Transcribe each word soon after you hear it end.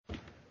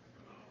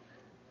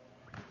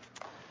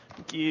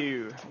Thank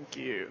you. Thank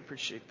you.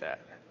 Appreciate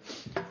that.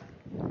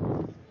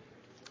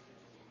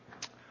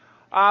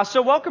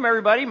 So welcome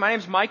everybody. My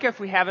name's Micah. If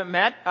we haven't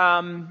met,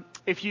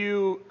 if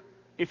you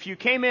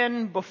came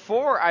in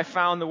before I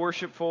found the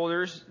worship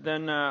folders,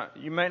 then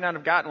you might not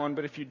have gotten one.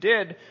 But if you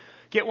did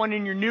get one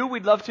and you're new,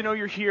 we'd love to know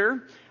you're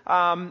here.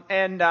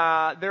 And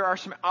there are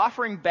some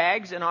offering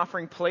bags and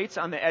offering plates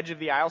on the edge of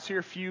the aisles here.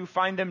 If you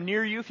find them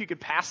near you, if you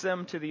could pass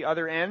them to the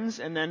other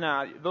ends, and then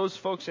those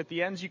folks at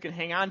the ends, you can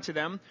hang on to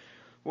them.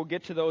 We'll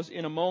get to those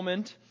in a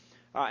moment.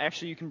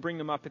 Actually, you can bring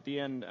them up at the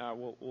end.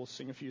 We'll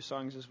sing a few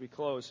songs as we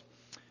close.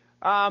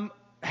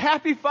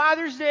 Happy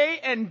Father's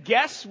Day, and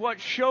guess what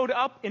showed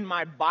up in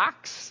my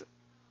box?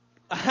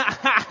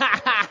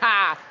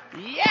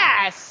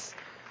 Yes!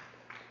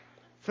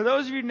 For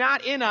those of you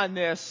not in on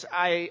this,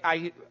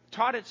 I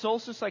taught at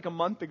Solstice like a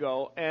month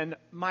ago, and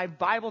my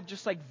Bible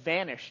just like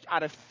vanished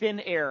out of thin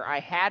air.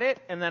 I had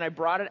it, and then I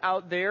brought it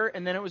out there,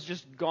 and then it was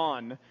just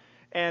gone.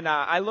 And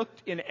I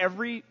looked in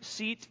every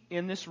seat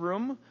in this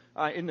room,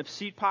 in the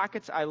seat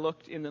pockets. I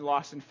looked in the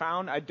lost and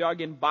found. I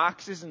dug in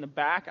boxes in the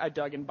back. I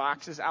dug in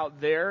boxes out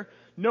there.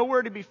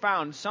 Nowhere to be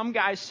found. Some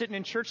guy's sitting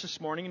in church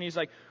this morning, and he's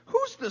like,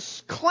 "Who's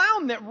this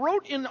clown that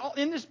wrote in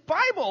this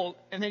Bible?"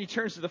 And then he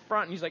turns to the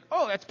front, and he's like,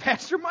 "Oh, that's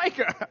Pastor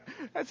Micah.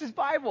 That's his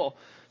Bible."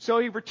 So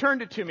he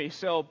returned it to me.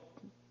 So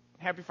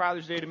happy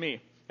Father's Day to me.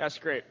 That's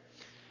great.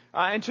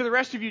 And to the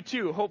rest of you,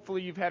 too,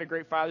 hopefully you've had a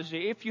great Father's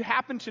Day. If you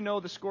happen to know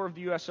the score of the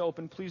U.S.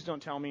 Open, please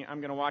don't tell me.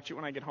 I'm going to watch it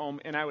when I get home.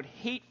 And I would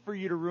hate for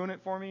you to ruin it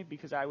for me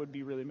because I would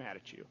be really mad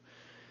at you.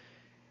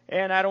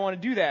 And I don't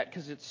want to do that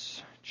because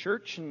it's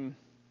church and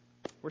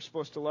we're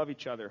supposed to love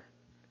each other.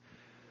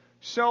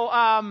 So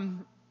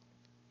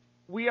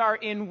we are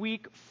in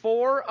week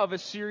 4 of a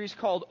series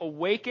called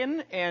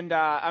Awaken. And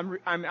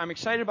I'm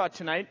excited about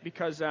tonight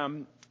because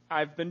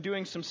I've been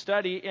doing some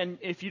study, and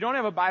if you don't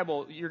have a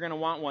Bible, you're going to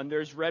want one.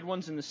 There's red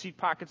ones in the seat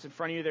pockets in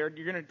front of you there.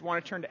 You're going to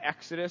want to turn to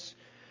Exodus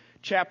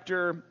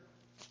chapter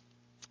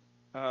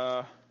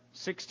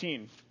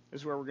 16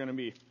 is where we're going to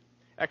be.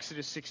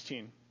 Exodus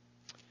 16.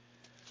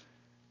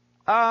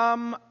 When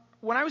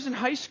I was in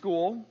high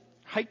school,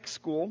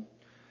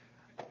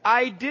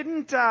 I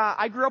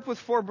grew up with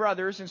 4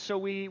 brothers, and so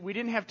we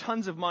didn't have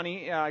tons of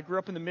money. I grew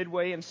up in the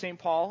Midway in St.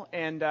 Paul,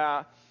 and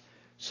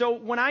so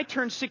when I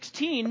turned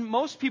 16,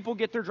 most people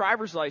get their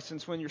driver's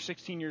license when you're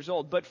 16 years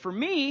old. But for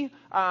me,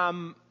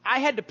 I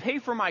had to pay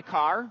for my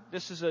car.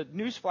 This is a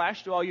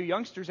newsflash to all you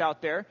youngsters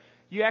out there.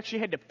 You actually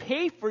had to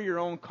pay for your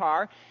own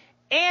car.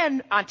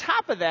 And on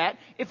top of that,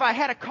 if I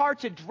had a car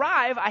to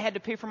drive, I had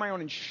to pay for my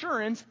own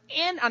insurance.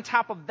 And on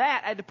top of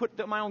that, I had to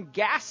put my own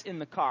gas in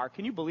the car.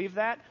 Can you believe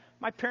that?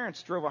 My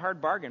parents drove a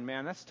hard bargain,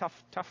 man. That's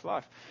tough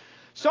life.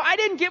 So I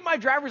didn't get my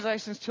driver's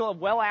license till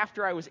well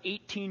after I was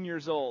 18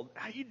 years old.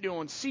 How you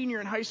doing? Senior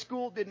in high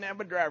school, didn't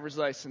have a driver's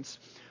license.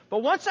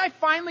 But once I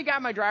finally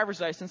got my driver's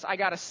license, I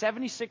got a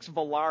 76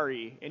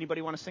 Volare.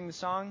 Anybody want to sing the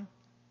song?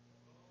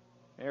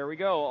 There we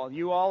go.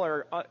 You all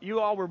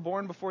were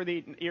born before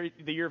the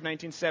year of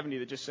 1970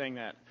 that just sang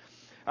that.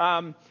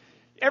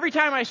 Every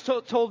time I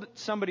told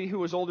somebody who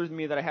was older than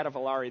me that I had a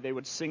Volare, they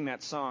would sing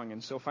that song.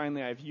 And so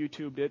finally I've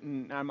YouTubed it,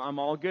 and I'm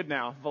all good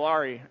now.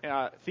 Volare,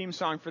 theme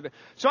song for the...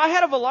 So I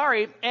had a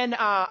Volare, and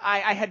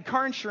I had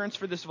car insurance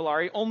for this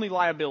Volare, only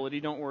liability,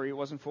 don't worry, it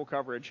wasn't full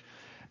coverage.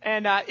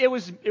 And it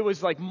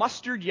was like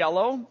mustard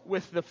yellow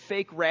with the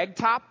fake rag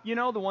top, you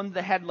know, the one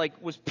that had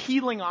was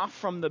peeling off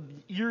from the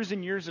years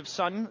and years of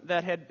sun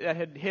that had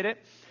hit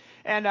it.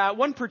 And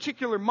one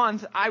particular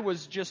month, I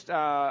was just...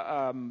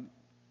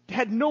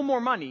 had no more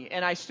money,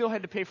 and I still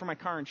had to pay for my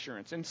car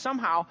insurance. And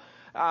somehow,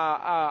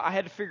 I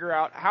had to figure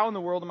out how in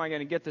the world am I going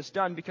to get this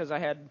done, because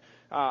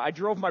I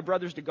drove my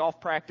brothers to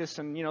golf practice,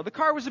 and the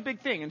car was a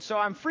big thing. And so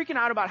I'm freaking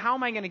out about how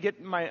am I going to get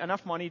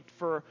enough money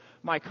for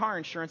my car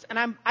insurance. And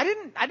I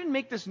didn't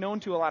make this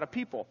known to a lot of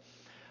people.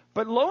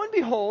 But lo and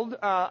behold,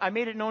 I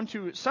made it known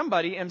to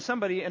somebody and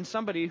somebody and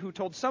somebody who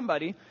told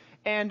somebody.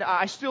 And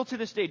I still to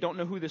this day don't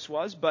know who this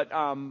was, but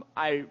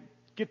I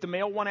get the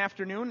mail one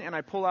afternoon, and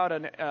I pull out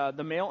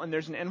the mail, and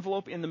there's an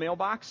envelope in the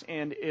mailbox,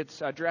 and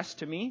it's addressed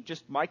to me,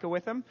 just Micah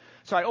with him.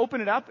 So I open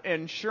it up,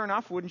 and sure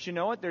enough, wouldn't you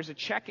know it, there's a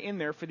check in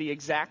there for the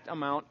exact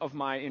amount of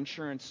my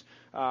insurance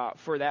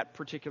for that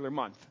particular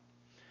month.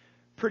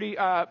 Pretty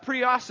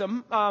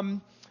awesome.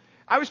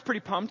 I was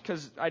pretty pumped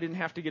because I didn't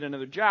have to get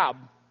another job.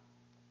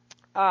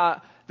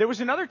 There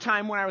was another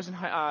time when I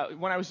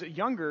was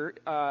younger,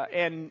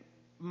 and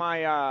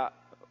my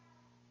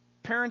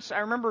parents, I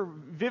remember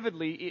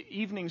vividly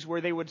evenings where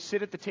they would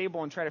sit at the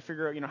table and try to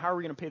figure out, how are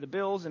we going to pay the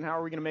bills and how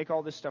are we going to make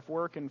all this stuff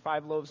work, and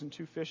 5 loaves and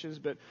 2 fishes,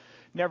 but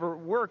never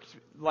worked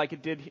like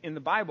it did in the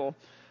Bible.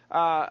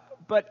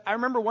 But I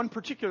remember one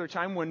particular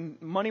time when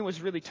money was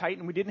really tight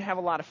and we didn't have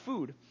a lot of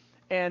food.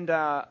 And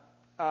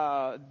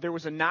there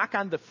was a knock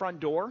on the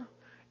front door,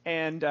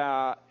 and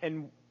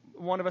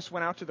one of us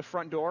went out to the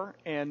front door,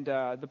 and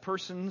the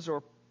person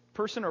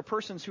or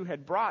persons who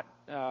had brought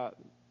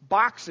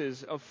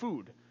boxes of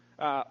food,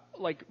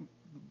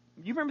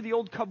 you remember the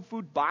old Cub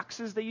Food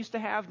boxes they used to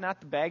have? Not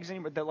the bags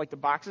anymore, but like the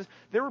boxes.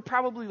 There were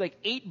probably like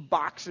 8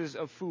 boxes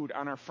of food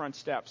on our front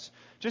steps.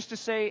 Just to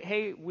say,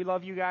 hey, we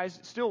love you guys.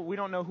 Still, we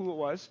don't know who it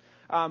was.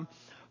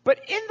 But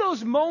in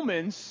those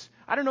moments,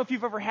 I don't know if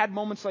you've ever had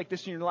moments like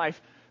this in your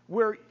life,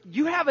 where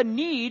you have a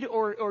need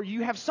or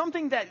you have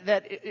something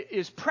that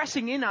is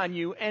pressing in on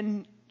you,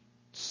 and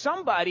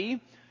somebody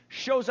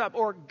shows up,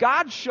 or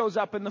God shows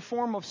up in the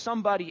form of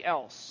somebody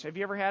else. Have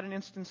you ever had an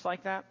instance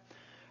like that?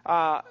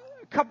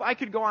 I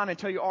could go on and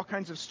tell you all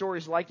kinds of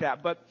stories like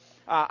that, but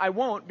I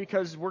won't,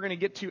 because we're going to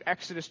get to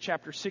Exodus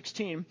chapter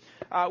 16.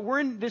 We're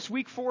in this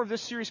week 4 of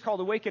this series called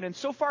Awaken, and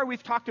so far we're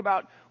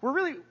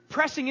really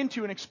pressing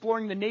into and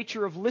exploring the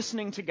nature of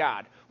listening to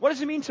God. What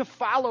does it mean to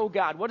follow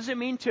God? What does it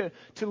mean to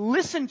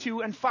listen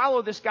to and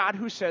follow this God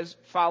who says,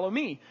 follow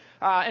me?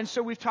 And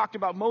so we've talked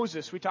about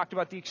Moses. We talked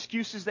about the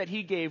excuses that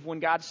he gave when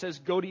God says,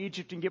 go to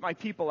Egypt and get my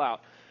people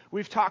out.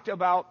 We've talked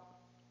about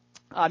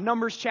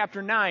Numbers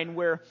chapter 9,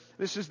 where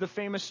this is the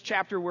famous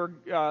chapter where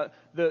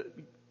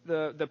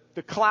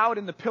the cloud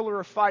and the pillar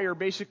of fire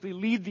basically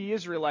lead the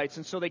Israelites,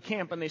 and so they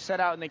camp and they set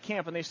out and they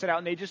camp and they set out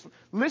and they just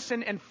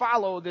listen and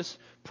follow this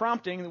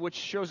prompting, which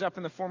shows up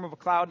in the form of a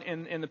cloud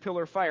and the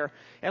pillar of fire.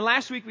 And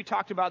last week we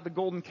talked about the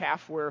golden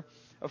calf, where,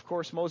 of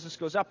course, Moses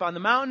goes up on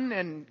the mountain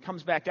and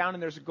comes back down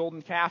and there's a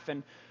golden calf,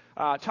 and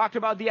talked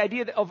about the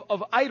idea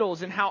of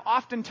idols and how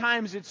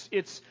oftentimes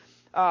it's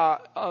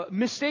a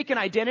mistaken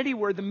identity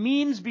where the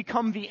means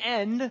become the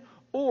end,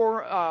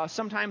 or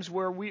sometimes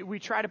where we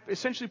try to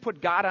essentially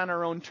put God on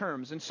our own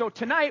terms. And so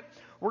tonight,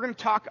 we're going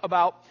to talk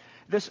about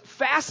this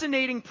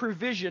fascinating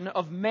provision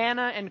of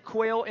manna and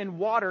quail and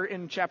water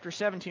in chapter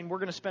 17. We're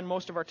going to spend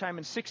most of our time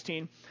in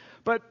 16.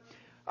 But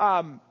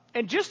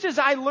and just as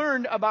I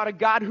learned about a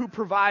God who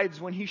provides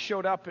when he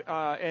showed up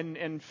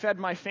and fed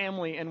my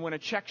family, and when a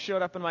check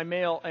showed up in my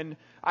mail, and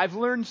I've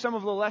learned some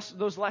of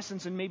those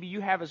lessons, and maybe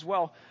you have as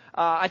well.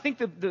 I think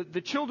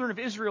the children of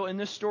Israel in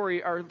this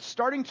story are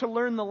starting to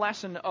learn the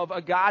lesson of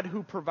a God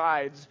who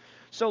provides.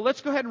 So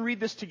let's go ahead and read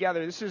this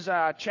together. This is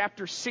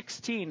chapter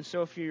 16,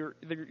 so if you're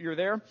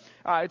there.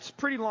 It's a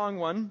pretty long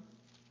one,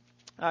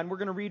 and we're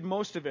going to read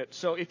most of it.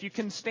 So if you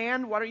can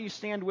stand, why don't you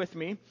stand with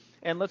me?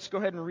 And let's go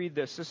ahead and read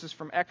this. This is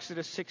from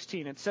Exodus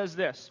 16. It says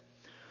this: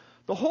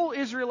 The whole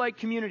Israelite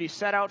community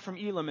set out from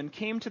Elim and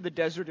came to the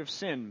desert of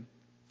Sin.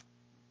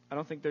 I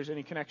don't think there's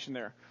any connection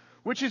there.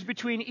 Which is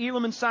between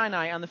Elim and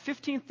Sinai, on the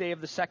 15th day of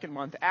the 2nd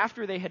month,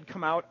 after they had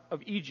come out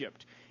of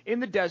Egypt. In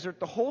the desert,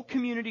 the whole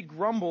community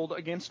grumbled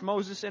against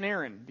Moses and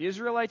Aaron. The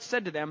Israelites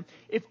said to them,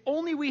 "If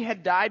only we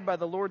had died by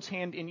the Lord's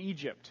hand in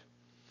Egypt.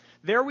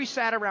 There we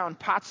sat around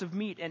pots of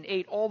meat and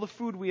ate all the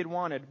food we had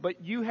wanted,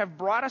 but you have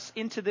brought us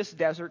into this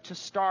desert to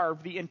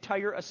starve the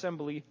entire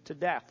assembly to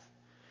death."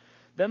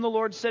 Then the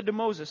Lord said to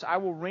Moses, "I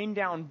will rain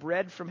down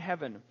bread from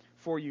heaven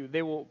for you.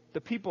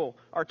 The people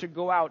are to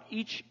go out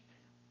each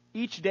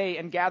day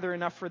and gather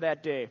enough for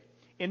that day.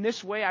 In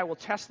this way I will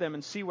test them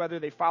and see whether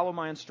they follow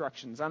my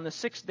instructions. On the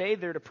 6th day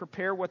they're to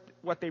prepare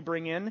what they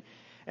bring in,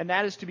 and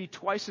that is to be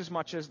twice as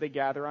much as they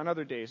gather on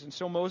other days." And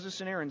so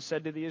Moses and Aaron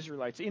said to the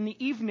Israelites, "In the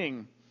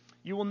evening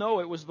you will know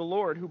it was the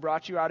Lord who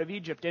brought you out of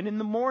Egypt, and in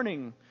the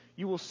morning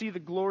you will see the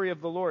glory of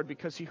the Lord,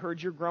 because he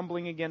heard your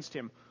grumbling against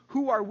him.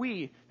 Who are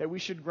we that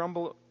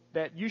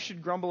you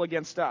should grumble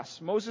against us?"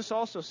 Moses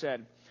also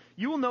said,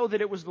 "You will know that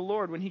it was the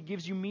Lord when he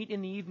gives you meat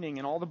in the evening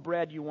and all the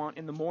bread you want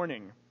in the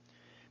morning,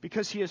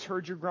 because he has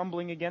heard your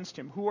grumbling against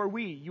him. Who are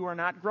we? You are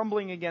not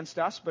grumbling against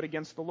us, but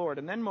against the Lord."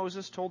 And then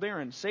Moses told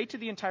Aaron, "Say to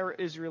the entire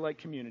Israelite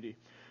community,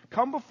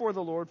 'Come before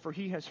the Lord, for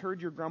he has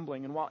heard your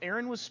grumbling.'" And while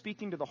Aaron was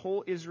speaking to the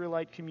whole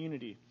Israelite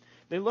community,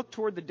 they looked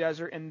toward the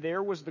desert, and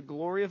there was the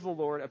glory of the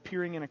Lord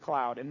appearing in a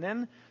cloud. And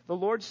then the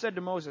Lord said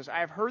to Moses, "I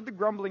have heard the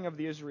grumbling of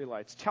the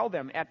Israelites. Tell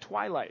them, at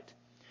twilight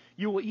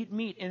you will eat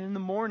meat, and in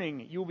the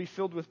morning you will be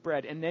filled with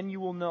bread, and then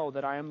you will know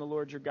that I am the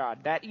Lord your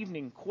God." That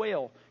evening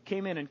quail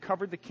came in and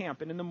covered the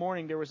camp, and in the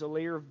morning there was a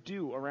layer of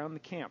dew around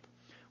the camp.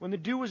 When the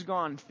dew was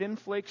gone, thin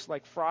flakes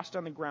like frost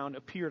on the ground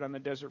appeared on the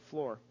desert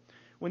floor.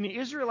 When the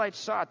Israelites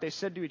saw it, they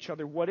said to each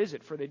other, "What is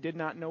it?" For they did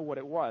not know what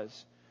it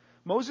was.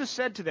 Moses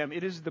said to them,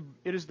 It is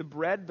the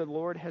bread the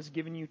Lord has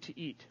given you to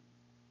eat.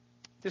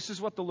 This is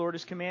what the Lord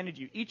has commanded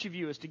you. Each of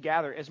you is to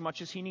gather as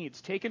much as he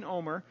needs. Take an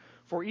omer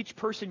for each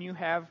person you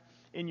have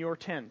in your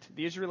tent."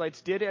 The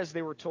Israelites did as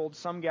they were told.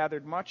 Some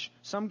gathered much,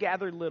 some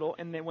gathered little,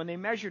 and when they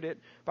measured it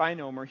by an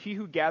omer, he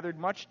who gathered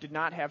much did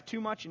not have too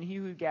much, and he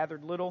who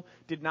gathered little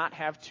did not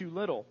have too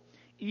little.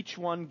 Each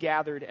one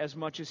gathered as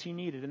much as he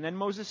needed. And then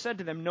Moses said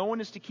to them, "No one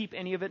is to keep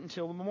any of it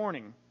until the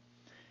morning."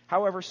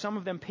 However, some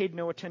of them paid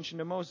no attention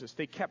to Moses.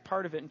 They kept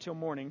part of it until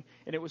morning,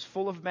 and it was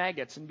full of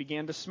maggots and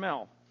began to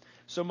smell.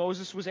 So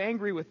Moses was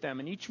angry with them,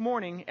 and each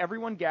morning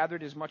everyone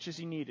gathered as much as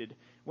he needed.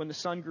 When the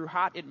sun grew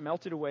hot, it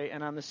melted away,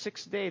 and on the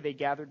 6th day they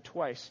gathered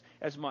twice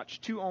as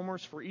much, 2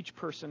 omers for each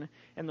person.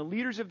 And the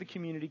leaders of the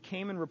community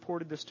came and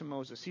reported this to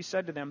Moses. He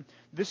said to them,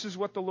 "This is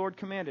what the Lord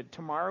commanded.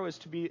 Tomorrow is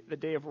to be the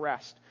day of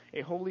rest, a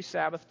holy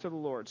Sabbath to the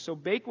Lord. So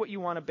bake what you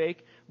want to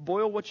bake,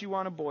 boil what you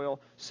want to boil,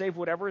 save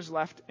whatever is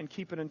left, and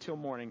keep it until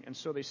morning." And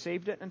so they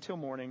saved it until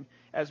morning,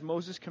 as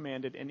Moses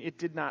commanded, and it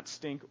did not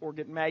stink or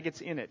get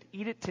maggots in it.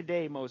 "Eat it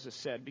today," Moses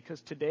said,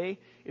 "because today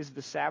is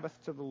the Sabbath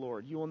to the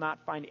Lord. You will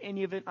not find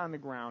any of it on the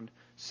ground.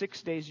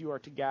 6 days you are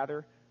to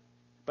gather,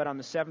 but on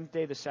the 7th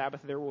day, the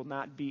Sabbath, there will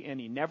not be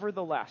any."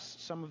 Nevertheless,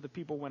 some of the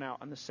people went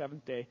out on the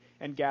 7th day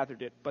and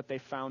gathered it, but they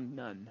found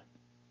none.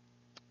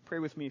 Pray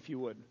with me if you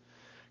would.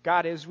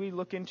 God, as we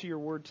look into your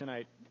word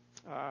tonight,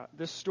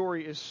 this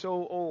story is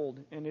so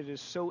old, and it is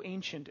so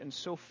ancient and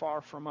so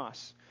far from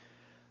us.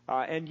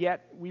 And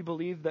yet we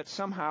believe that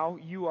somehow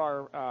you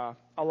are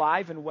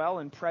alive and well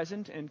and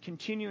present and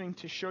continuing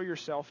to show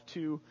yourself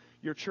to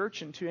your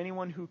church and to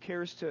anyone who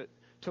cares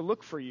to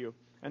look for you.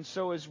 And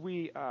so as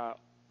we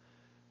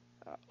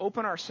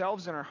open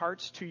ourselves and our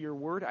hearts to your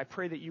word, I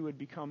pray that you would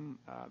become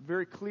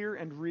very clear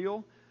and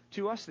real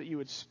to us, that you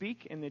would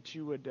speak, and that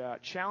you would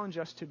challenge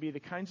us to be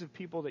the kinds of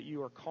people that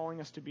you are calling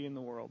us to be in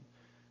the world.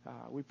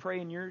 We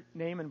pray in your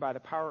name and by the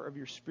power of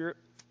your Spirit.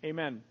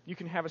 Amen. You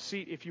can have a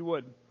seat if you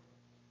would.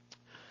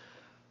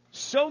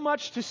 So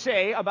much to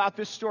say about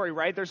this story,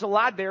 right? There's a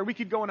lot there. We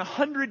could go in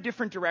 100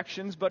 different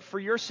directions, but for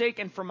your sake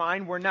and for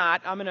mine, we're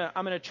not. I'm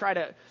gonna try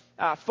to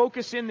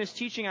focus in this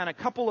teaching on a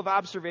couple of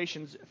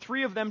observations,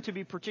 3 of them to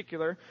be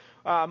particular,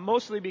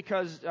 mostly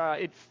because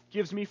it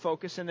gives me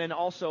focus, and then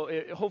also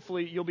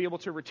hopefully you'll be able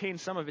to retain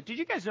some of it. Did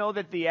you guys know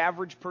that the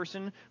average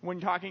person, when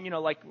talking,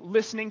 like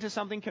listening to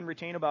something, can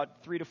retain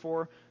about 3 to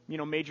 4,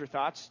 major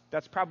thoughts?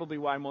 That's probably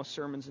why most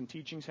sermons and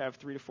teachings have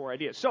 3 to 4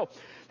 ideas. So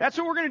that's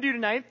what we're going to do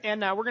tonight,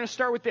 and we're going to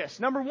start with this.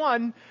 Number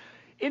 1.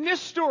 In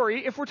this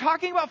story, if we're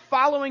talking about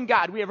following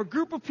God, we have a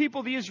group of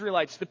people, the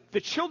Israelites,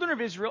 the children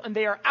of Israel, and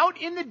they are out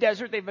in the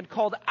desert. They've been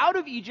called out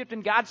of Egypt,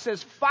 and God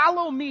says,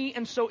 "Follow me."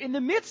 And so in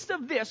the midst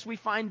of this, we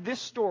find this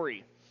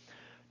story.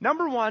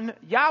 Number 1,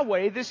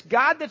 Yahweh, this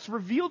God that's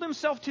revealed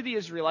himself to the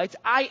Israelites,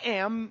 I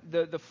am,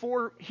 the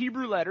 4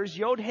 Hebrew letters,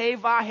 Yod, He,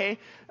 Vah, He.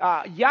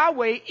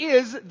 Yahweh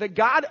is the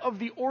God of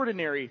the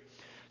ordinary.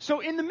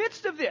 So in the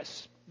midst of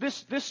this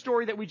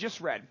story that we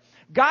just read,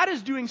 God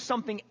is doing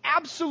something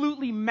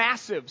absolutely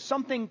massive,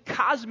 something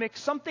cosmic,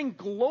 something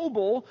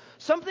global,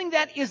 something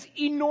that is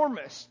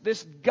enormous.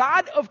 This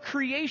God of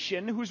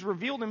creation, who's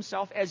revealed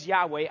himself as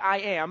Yahweh, I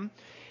am,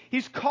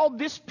 he's called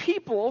this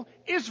people,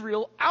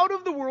 Israel, out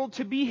of the world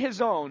to be his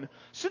own.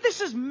 So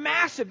this is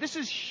massive. This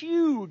is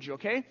huge,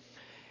 okay?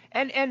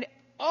 And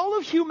all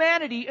of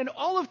humanity and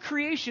all of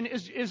creation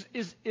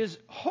is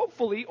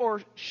hopefully,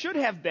 or should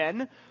have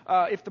been,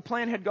 if the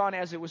plan had gone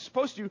as it was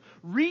supposed to,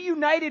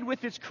 reunited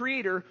with its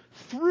creator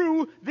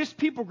through this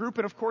people group,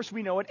 and of course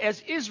we know it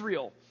as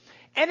Israel.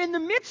 And in the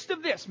midst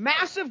of this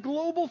massive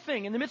global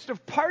thing, in the midst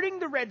of parting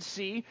the Red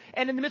Sea,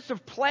 and in the midst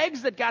of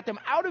plagues that got them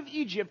out of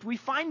Egypt, we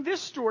find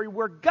this story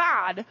where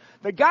God,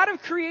 the God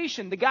of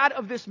creation, the God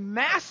of this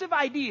massive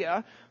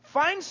idea,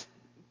 finds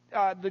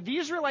the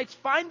Israelites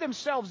find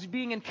themselves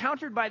being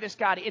encountered by this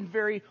God in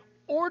very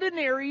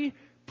ordinary,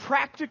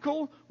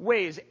 practical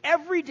ways,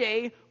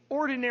 everyday,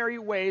 ordinary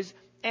ways,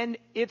 and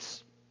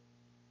it's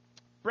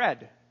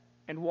bread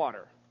and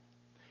water.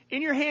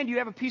 In your hand, you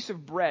have a piece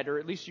of bread, or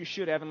at least you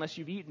should have, unless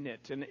you've eaten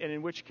it, and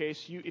in which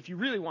case, if you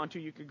really want to,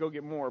 you could go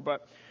get more,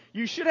 but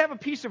you should have a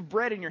piece of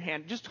bread in your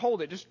hand. Just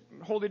hold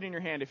it in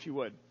your hand if you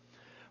would.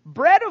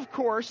 Bread, of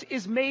course,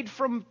 is made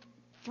from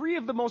 3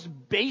 of the most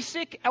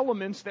basic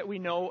elements that we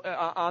know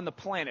on the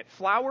planet: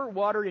 flour,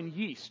 water, and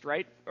yeast,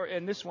 right?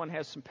 And this one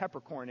has some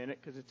peppercorn in it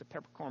because it's a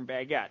peppercorn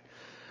baguette.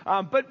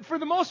 But for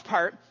the most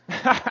part,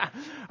 I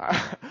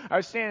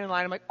was standing in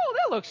line, I'm like, oh,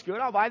 that looks good,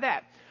 I'll buy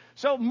that.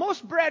 So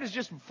most bread is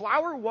just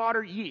flour,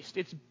 water, yeast.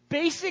 It's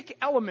basic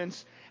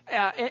elements,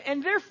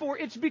 and therefore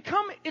it's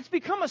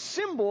become a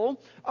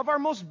symbol of our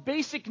most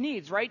basic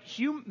needs, right?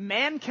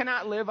 Man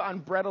cannot live on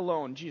bread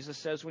alone, Jesus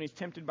says when he's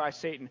tempted by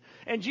Satan.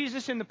 And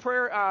Jesus in the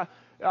prayer,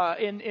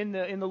 in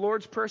the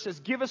Lord's Prayer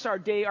says, "Give us our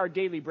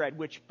daily bread,"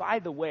 which, by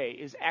the way,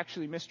 is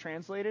actually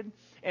mistranslated,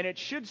 and it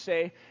should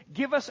say,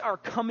 "Give us our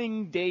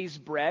coming day's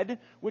bread,"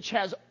 which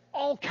has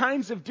all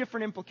kinds of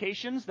different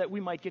implications that we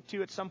might get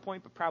to at some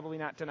point, but probably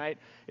not tonight.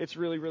 It's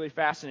really, really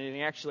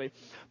fascinating, actually.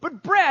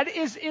 But bread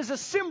is a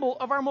symbol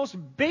of our most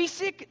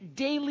basic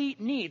daily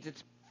needs.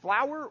 It's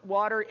flour,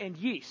 water, and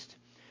yeast.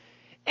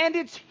 And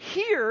it's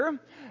here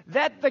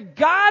that the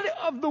God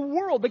of the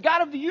world, the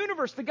God of the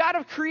universe, the God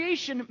of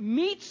creation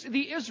meets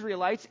the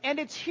Israelites, and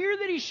it's here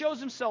that he shows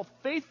himself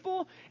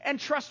faithful and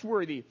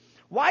trustworthy.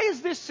 Why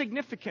is this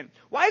significant?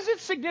 Why is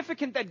it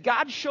significant that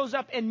God shows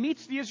up and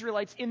meets the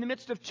Israelites in the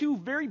midst of 2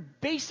 very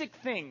basic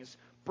things,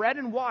 bread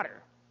and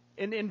water?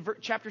 In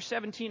chapter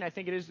 17, I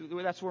think it is,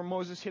 that's where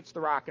Moses hits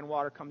the rock and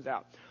water comes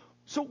out.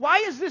 So why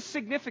is this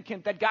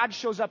significant that God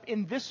shows up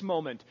in this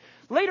moment?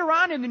 Later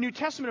on in the New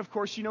Testament, of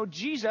course,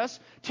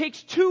 Jesus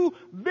takes two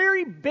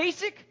very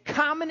basic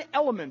common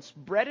elements,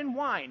 bread and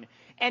wine,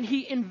 and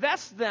he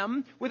invests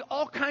them with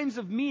all kinds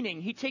of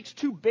meaning. He takes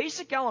two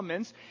basic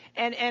elements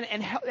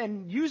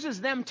and uses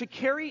them to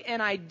carry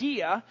an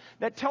idea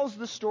that tells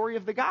the story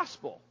of the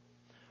gospel.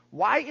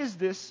 Why is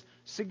this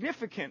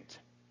significant?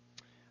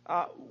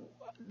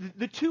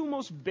 The two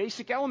most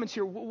basic elements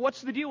here,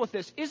 what's the deal with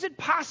this? Is it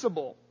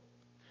possible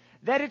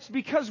that it's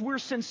because we're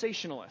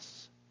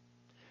sensationalists?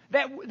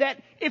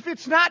 That if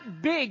it's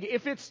not big,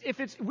 if it's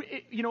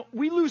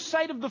we lose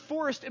sight of the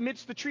forest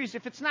amidst the trees.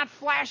 If it's not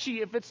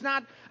flashy, if it's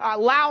not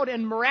loud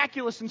and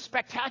miraculous and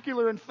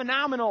spectacular and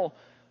phenomenal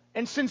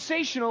and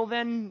sensational,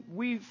 then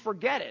we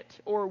forget it,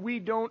 or we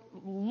don't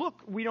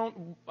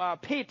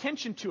pay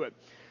attention to it.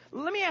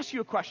 Let me ask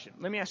you a question.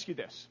 Let me ask you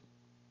this,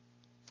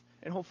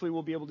 and hopefully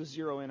we'll be able to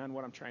zero in on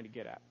what I'm trying to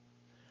get at.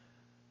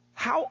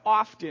 How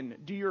often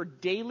do your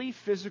daily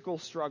physical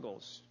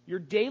struggles, your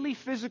daily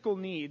physical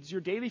needs,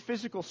 your daily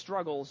physical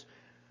struggles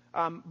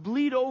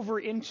bleed over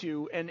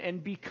into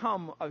and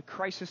become a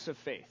crisis of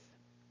faith?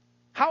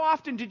 How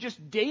often do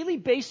just daily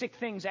basic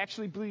things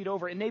actually bleed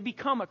over and they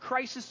become a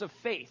crisis of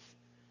faith?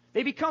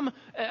 They become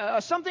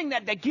something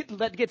that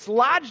gets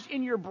lodged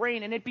in your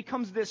brain, and it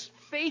becomes this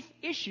faith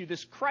issue,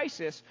 this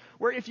crisis,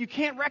 where if you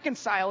can't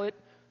reconcile it,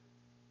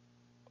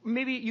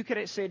 maybe you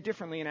could say it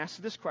differently and ask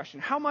this question.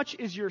 How much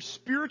is your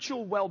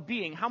spiritual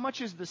well-being, how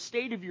much is the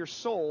state of your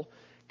soul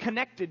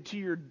connected to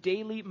your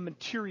daily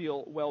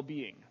material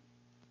well-being?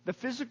 The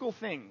physical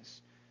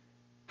things.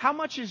 How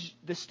much is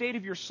the state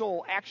of your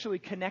soul actually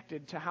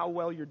connected to how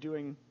well you're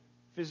doing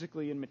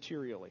physically and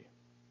materially?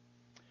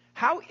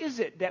 How is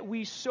it that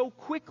we so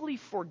quickly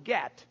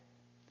forget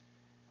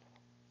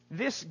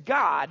this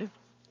God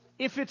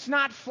if it's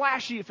not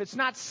flashy, if it's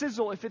not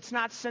sizzle, if it's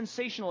not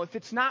sensational, if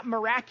it's not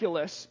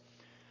miraculous?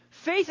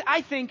 Faith,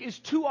 I think, is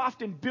too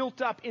often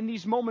built up in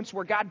these moments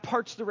where God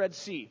parts the Red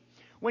Sea.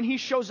 When he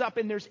shows up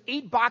and there's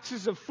 8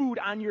 boxes of food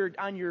on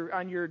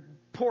your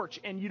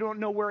porch and you don't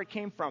know where it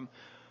came from.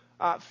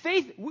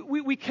 Faith,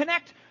 we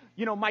connect,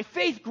 my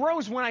faith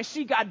grows when I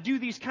see God do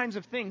these kinds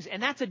of things.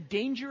 And that's a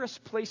dangerous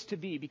place to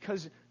be,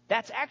 because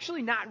that's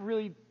actually not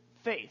really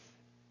faith.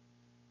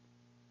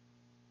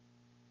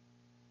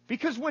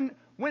 Because when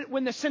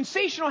the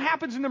sensational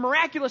happens and the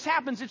miraculous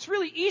happens, it's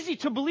really easy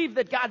to believe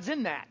that God's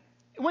in that.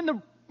 When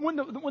the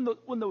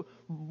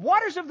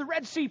waters of the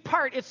Red Sea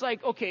part, it's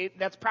like, okay,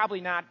 that's probably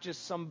not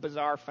just some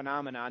bizarre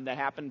phenomenon that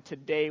happened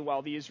today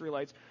while the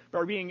Israelites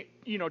are being,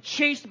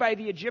 chased by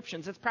the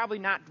Egyptians. It's probably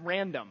not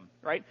random,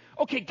 right?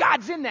 Okay,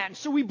 God's in that, and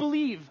so we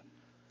believe.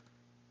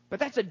 But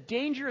that's a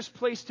dangerous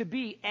place to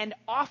be, and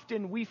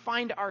often we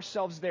find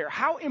ourselves there.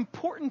 How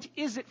important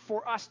is it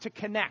for us to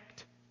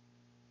connect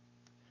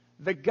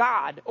the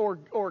God or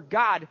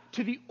God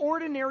to the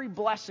ordinary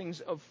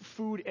blessings of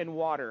food and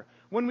water?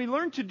 When we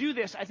learn to do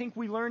this, I think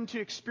we learn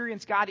to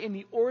experience God in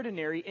the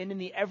ordinary and in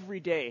the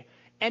everyday.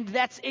 And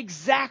that's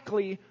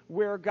exactly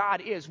where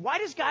God is. Why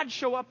does God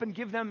show up and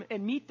give them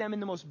and meet them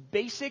in the most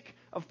basic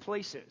of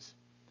places?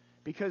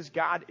 Because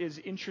God is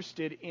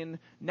interested in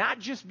not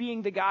just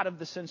being the God of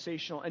the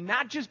sensational and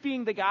not just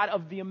being the God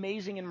of the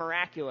amazing and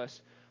miraculous,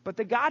 but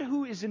the God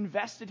who has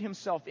invested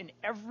himself in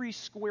every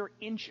square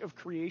inch of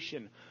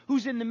creation,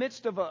 who's in the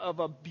midst of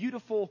a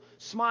beautiful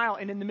smile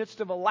and in the midst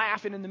of a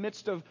laugh and in the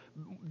midst of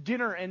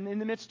dinner and in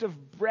the midst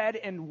of bread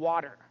and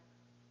water.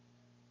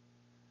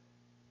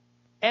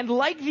 And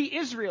like the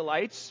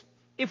Israelites,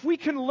 if we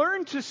can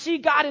learn to see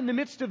God in the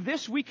midst of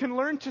this, we can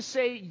learn to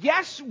say,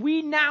 yes,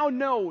 we now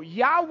know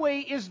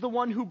Yahweh is the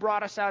one who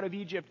brought us out of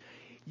Egypt.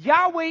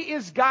 Yahweh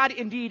is God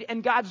indeed,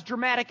 and God's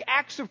dramatic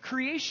acts of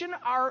creation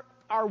are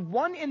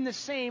one in the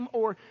same,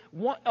 or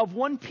of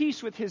one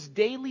piece with his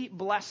daily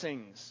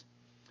blessings.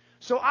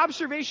 So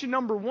observation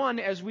number 1,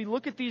 as we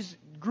look at this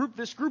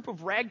group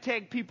of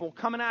ragtag people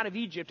coming out of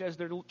Egypt as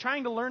they're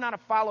trying to learn how to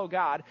follow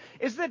God,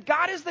 is that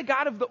God is the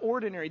God of the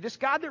ordinary. This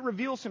God that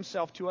reveals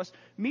himself to us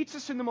meets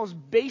us in the most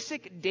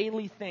basic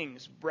daily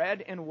things,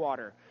 bread and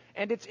water.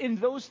 And it's in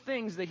those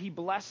things that he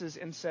blesses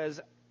and says,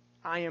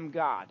 I am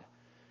God.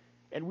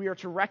 And we are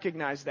to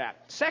recognize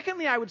that.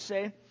 Secondly, I would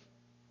say,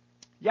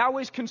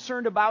 Yahweh's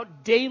concerned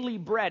about daily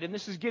bread. And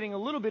this is getting a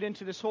little bit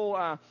into this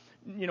whole,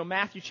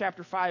 Matthew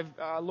chapter 5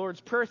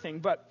 Lord's Prayer thing.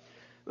 But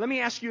let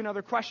me ask you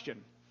another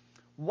question.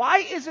 Why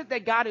is it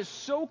that God is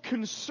so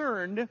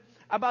concerned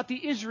about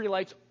the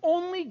Israelites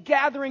only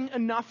gathering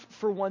enough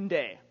for one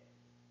day?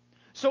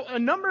 So a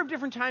number of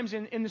different times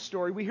in the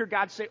story, we hear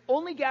God say,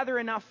 only gather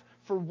enough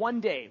for one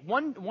day.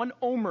 One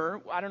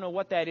omer, I don't know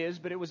what that is,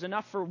 but it was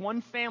enough for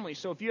one family.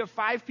 So if you have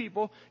 5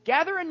 people,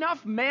 gather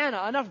enough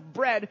manna, enough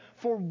bread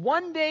for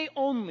one day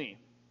only.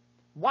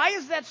 Why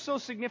is that so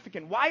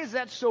significant? Why is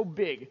that so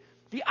big?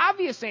 The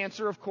obvious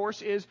answer, of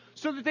course, is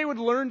so that they would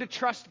learn to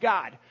trust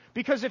God.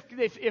 Because if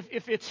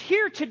it's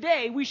here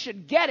today, we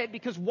should get it,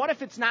 because what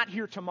if it's not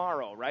here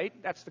tomorrow, right?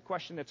 That's the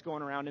question that's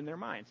going around in their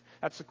minds.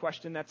 That's the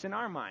question that's in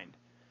our mind.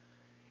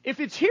 If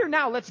it's here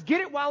now, let's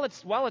get it while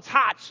it's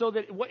hot, so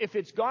that if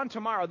it's gone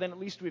tomorrow, then at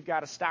least we've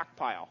got a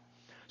stockpile.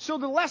 So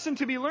the lesson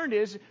to be learned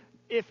is,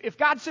 if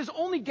God says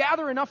only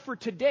gather enough for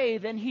today,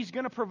 then He's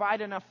going to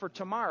provide enough for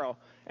tomorrow.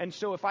 And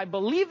so if I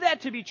believe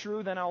that to be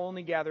true, then I'll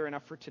only gather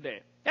enough for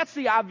today. That's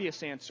the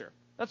obvious answer.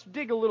 Let's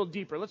dig a little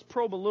deeper. Let's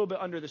probe a little bit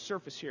under the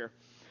surface here.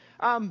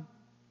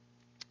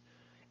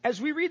 As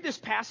we read this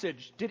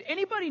passage, did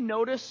anybody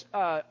notice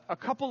a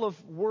couple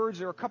of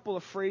words or a couple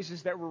of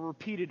phrases that were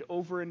repeated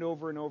over and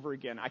over and over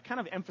again? I kind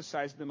of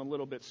emphasized them a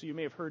little bit, so you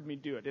may have heard me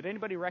do it. Did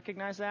anybody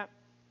recognize that?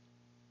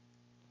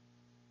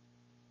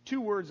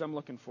 2 words I'm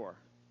looking for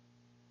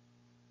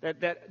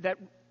that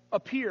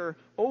appear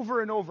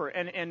over and over,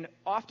 and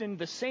often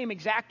the same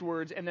exact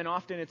words, and then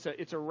often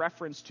it's a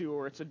reference to,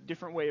 or it's a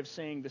different way of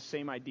saying the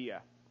same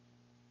idea.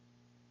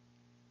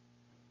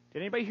 Did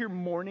anybody hear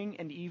morning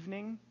and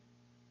evening?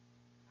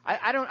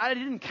 I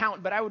didn't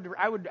count, but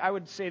I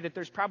would say that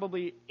there's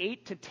probably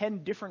 8 to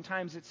 10 different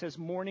times it says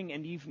morning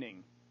and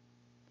evening.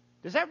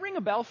 Does that ring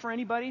a bell for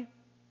anybody?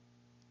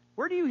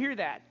 Where do you hear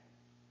that?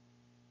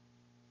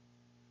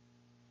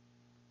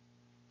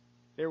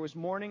 There was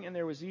morning and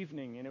there was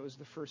evening, and it was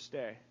the first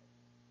day.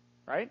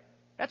 Right?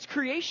 That's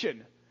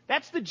creation.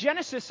 That's the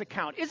Genesis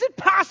account. Is it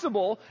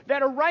possible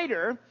that a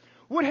writer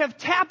would have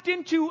tapped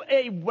into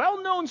a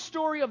well-known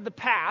story of the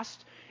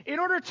past in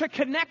order to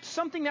connect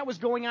something that was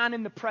going on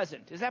in the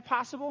present? Is that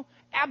possible?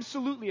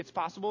 Absolutely it's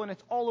possible, and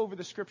it's all over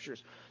the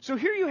Scriptures. So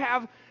here you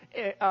have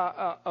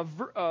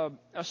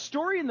a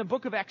story in the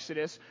book of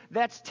Exodus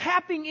that's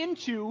tapping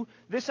into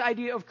this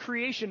idea of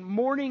creation,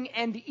 morning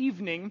and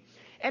evening.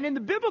 And in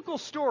the biblical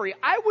story,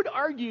 I would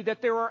argue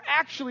that there are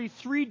actually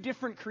 3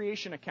 different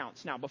creation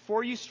accounts. Now,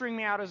 before you string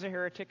me out as a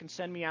heretic and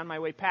send me on my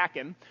way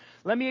packing,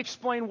 let me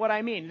explain what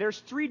I mean. There's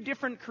 3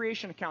 different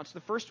creation accounts. The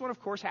first one, of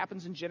course,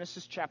 happens in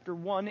Genesis chapter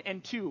 1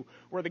 and 2,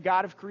 where the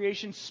God of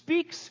creation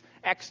speaks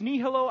ex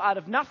nihilo, out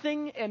of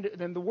nothing, and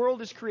then the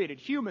world is created.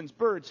 Humans,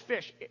 birds,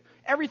 fish,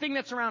 everything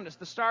that's around us,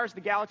 the stars,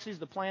 the galaxies,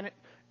 the planet,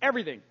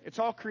 everything. It's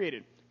all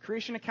created.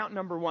 Creation account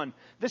number 1.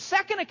 The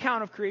second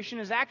account of creation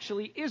is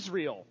actually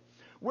Israel,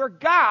 where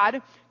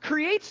God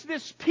creates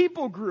this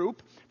people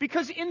group,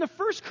 because in the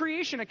first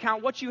creation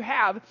account, what you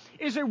have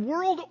is a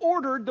world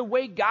ordered the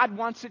way God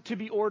wants it to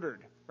be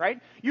ordered, right?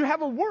 You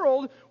have a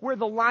world where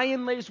the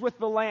lion lays with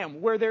the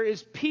lamb, where there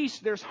is peace,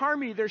 there's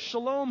harmony, there's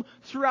shalom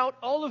throughout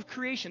all of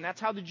creation.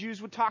 That's how the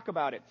Jews would talk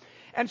about it.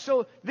 And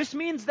so this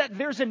means that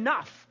there's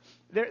enough.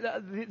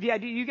 The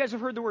idea, you guys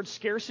have heard the word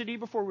scarcity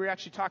before. We were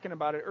actually talking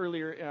about it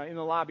earlier in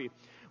the lobby,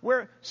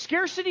 where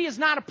scarcity is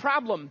not a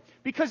problem,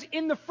 because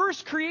in the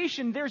first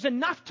creation, there's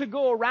enough to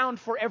go around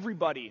for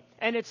everybody.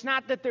 And it's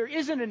not that there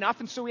isn't enough,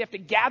 and so we have to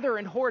gather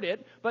and hoard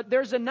it, but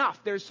there's enough.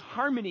 There's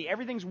harmony.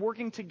 Everything's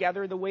working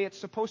together the way it's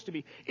supposed to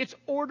be. It's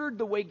ordered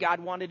the way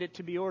God wanted it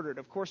to be ordered.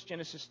 Of course,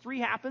 Genesis 3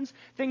 happens.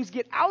 Things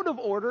get out of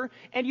order,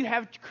 and you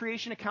have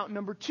creation account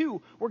number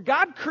 2, where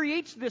God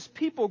creates this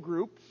people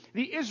group,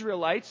 the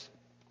Israelites,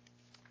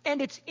 and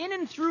it's in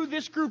and through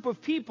this group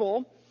of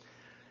people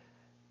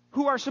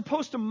who are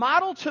supposed to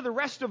model to the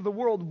rest of the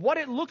world what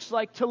it looks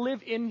like to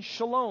live in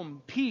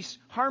shalom, peace,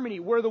 harmony,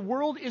 where the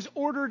world is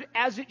ordered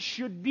as it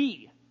should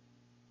be.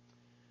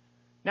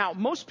 Now,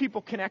 most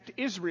people connect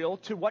Israel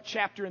to what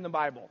chapter in the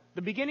Bible?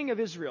 The beginning of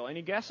Israel.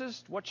 Any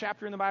guesses? What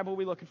chapter in the Bible are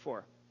we looking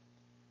for?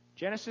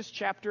 Genesis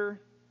chapter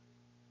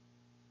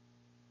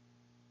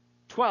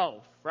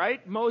 12,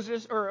 right?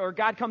 Moses, or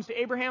God comes to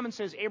Abraham and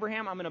says,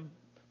 Abraham, I'm going to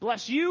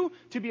bless you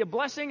to be a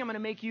blessing. I'm going to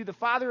make you the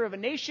father of a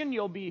nation.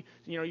 You'll be,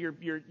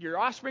 your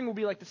offspring will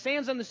be like the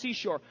sands on the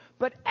seashore.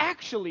 But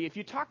actually, if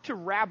you talk to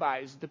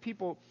rabbis, the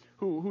people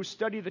who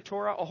study the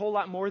Torah a whole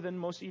lot more than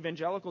most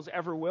evangelicals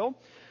ever will,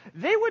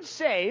 they would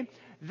say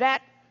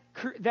that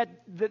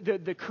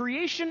the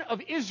creation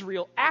of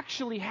Israel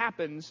actually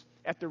happens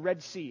at the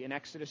Red Sea in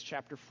Exodus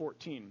chapter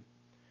 14.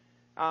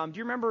 Do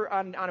you remember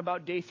on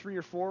about day 3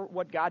 or 4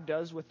 what God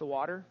does with the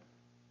water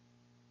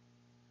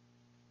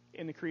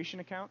in the creation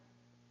account?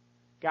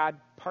 God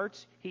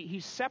parts, he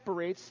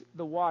separates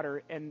the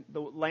water and the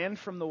land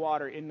from the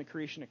water in the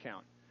creation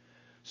account.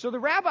 So the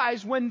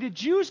rabbis, when the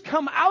Jews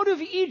come out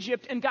of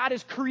Egypt and God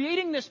is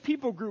creating this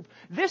people group,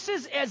 this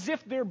is as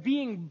if they're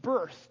being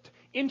birthed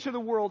into the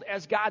world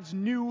as God's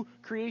new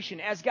creation,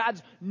 as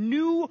God's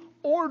new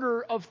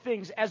order of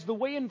things, as the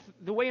way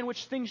in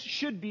which things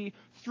should be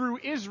through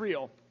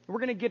Israel. We're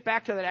going to get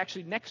back to that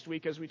actually next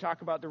week as we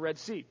talk about the Red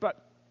Sea.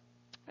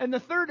 And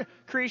the third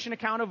creation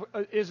account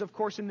is, of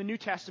course, in the New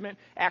Testament,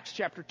 Acts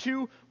chapter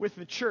 2, with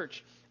the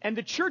church. And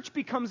the church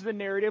becomes the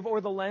narrative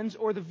or the lens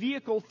or the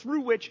vehicle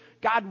through which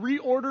God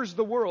reorders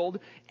the world.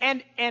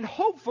 And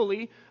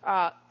hopefully,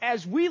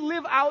 as we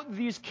live out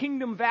these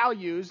kingdom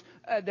values,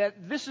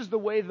 that this is the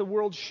way the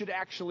world should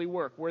actually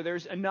work, where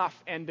there's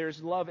enough and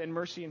there's love and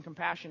mercy and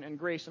compassion and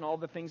grace and all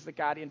the things that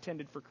God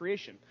intended for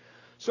creation.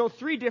 So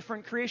 3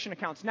 different creation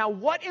accounts. Now,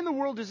 what in the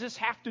world does this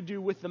have to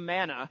do with the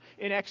manna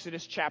in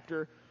Exodus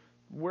chapter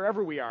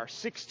wherever we are,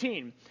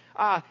 16.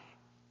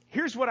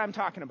 Here's what I'm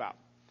talking about.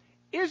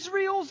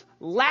 Israel's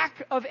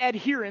lack of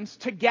adherence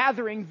to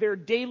gathering their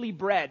daily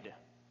bread.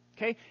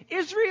 okay?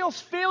 Israel's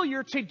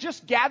failure to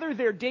just gather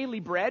their daily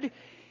bread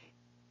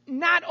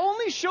not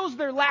only shows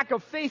their lack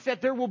of faith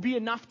that there will be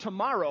enough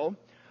tomorrow,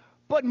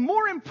 but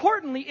more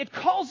importantly, it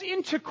calls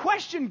into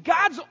question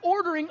God's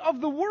ordering of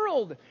the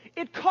world.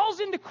 It calls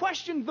into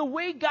question the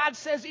way God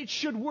says it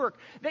should work.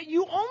 That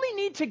you only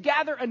need to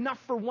gather enough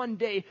for one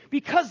day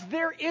because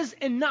there is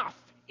enough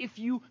if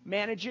you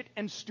manage it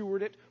and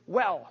steward it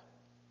well.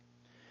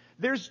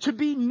 There's to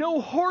be no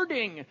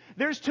hoarding.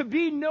 There's to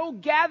be no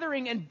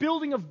gathering and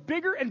building of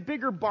bigger and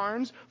bigger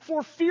barns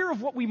for fear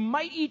of what we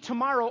might eat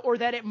tomorrow or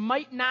that it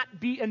might not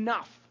be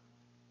enough.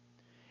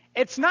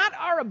 It's not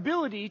our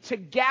ability to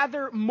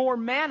gather more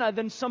manna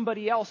than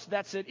somebody else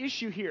that's at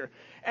issue here.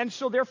 And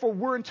so therefore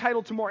we're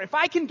entitled to more. If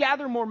I can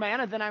gather more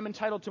manna, then I'm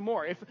entitled to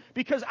more.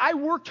 Because I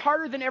worked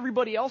harder than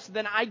everybody else,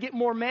 then I get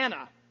more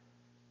manna.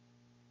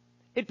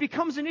 It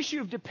becomes an issue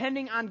of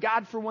depending on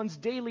God for one's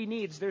daily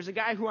needs. There's a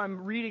guy who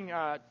I'm reading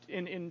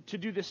to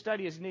do this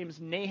study. His name is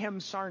Nahum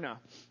Sarna,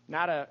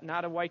 not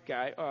a white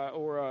guy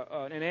or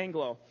an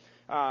Anglo.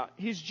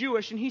 He's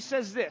Jewish, and he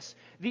says this: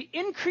 the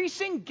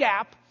increasing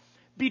gap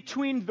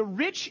between the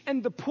rich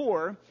and the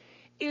poor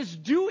is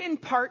due in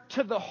part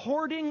to the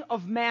hoarding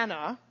of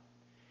manna,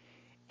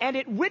 and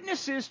it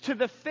witnesses to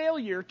the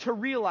failure to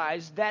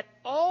realize that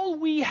all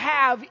we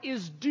have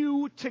is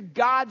due to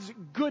God's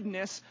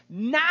goodness,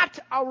 not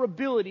our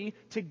ability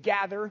to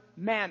gather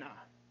manna.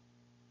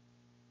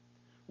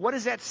 What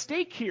is at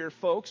stake here,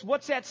 folks?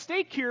 What's at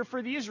stake here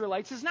for the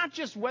Israelites is not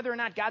just whether or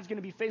not God's going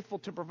to be faithful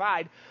to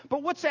provide,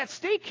 but what's at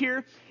stake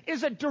here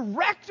is a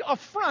direct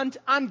affront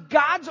on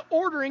God's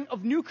ordering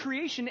of new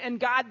creation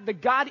and the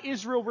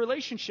God-Israel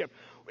relationship.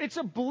 It's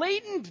a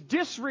blatant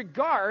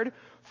disregard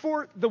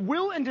for the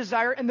will and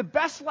desire and the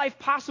best life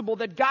possible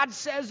that God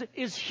says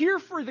is here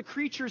for the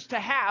creatures to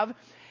have.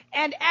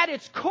 And at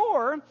its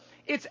core,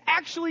 it's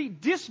actually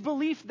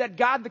disbelief that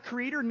God, the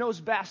Creator, knows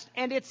best.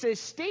 And it's a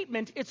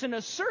statement, it's an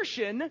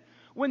assertion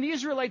when the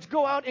Israelites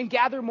go out and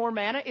gather more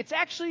manna. It's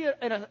actually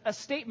a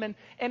statement,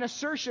 an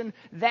assertion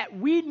that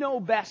we know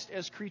best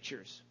as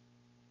creatures,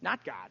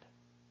 not God.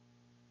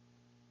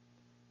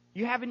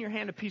 You have in your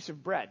hand a piece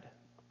of bread.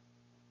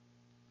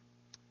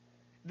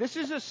 This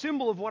is a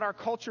symbol of what our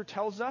culture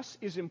tells us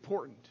is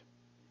important.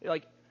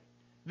 Like,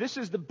 this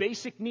is the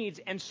basic needs,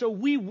 and so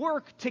we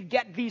work to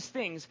get these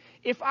things.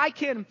 If I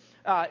can,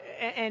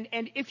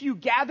 and if you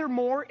gather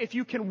more, if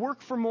you can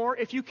work for more,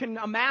 if you can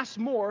amass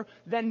more,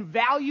 then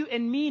value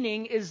and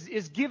meaning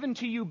is given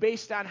to you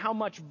based on how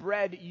much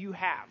bread you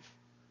have.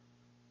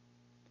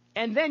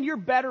 And then you're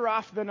better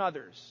off than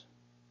others.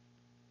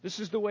 This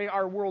is the way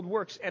our world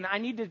works, and I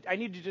need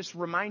to just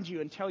remind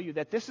you and tell you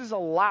that this is a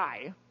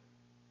lie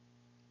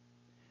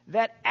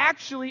that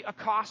actually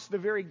accosts the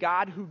very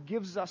God who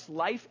gives us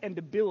life and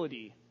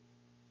ability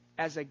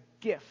as a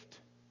gift.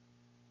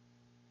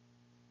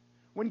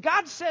 When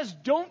God says,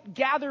 don't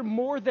gather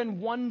more than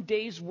one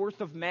day's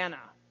worth of manna,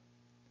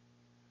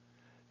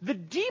 the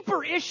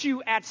deeper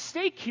issue at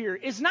stake here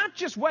is not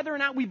just whether or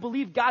not we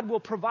believe God will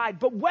provide,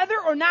 but whether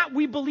or not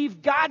we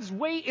believe God's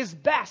way is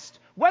best.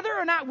 Whether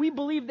or not we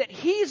believe that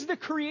He's the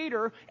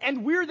Creator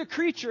and we're the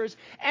creatures,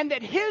 and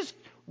that His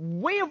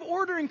way of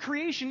ordering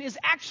creation is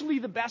actually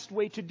the best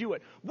way to do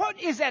it. What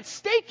is at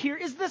stake here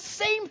is the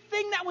same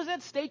thing that was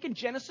at stake in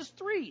Genesis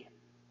 3.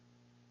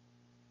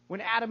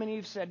 When Adam and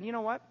Eve said, you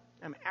know what?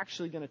 I'm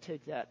actually going to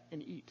take that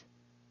and eat.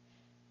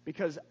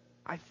 Because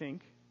I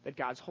think that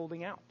God's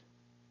holding out.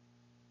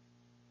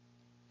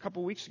 A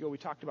couple weeks ago we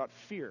talked about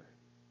fear.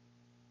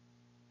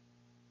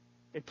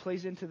 It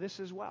plays into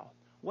this as well.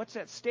 What's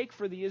at stake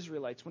for the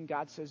Israelites when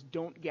God says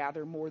don't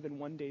gather more than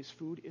one day's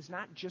food is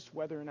not just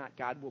whether or not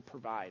God will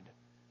provide.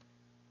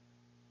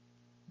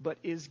 But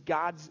is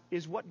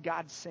what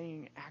God's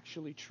saying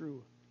actually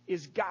true?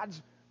 Is God's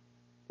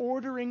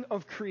ordering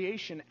of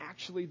creation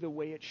actually the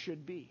way it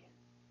should be?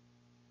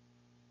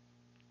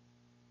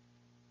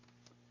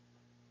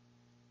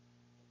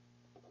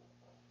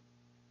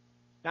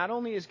 Not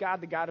only is God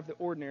the God of the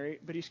ordinary,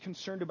 but He's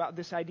concerned about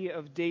this idea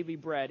of daily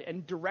bread.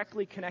 And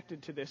directly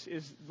connected to this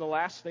is the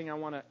last thing I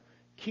want to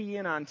key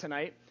in on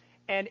tonight.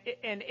 And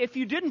if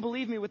you didn't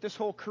believe me with this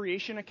whole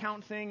creation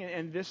account thing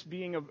and this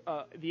being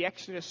the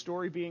Exodus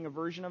story being a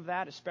version of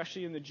that,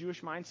 especially in the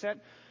Jewish mindset,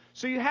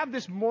 so you have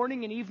this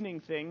morning and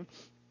evening thing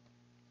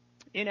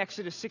in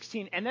Exodus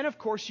 16, and then of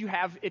course you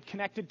have it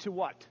connected to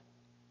what?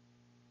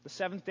 The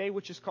seventh day,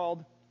 which is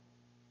called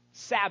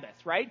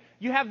Sabbath, right?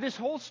 You have this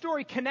whole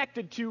story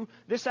connected to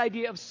this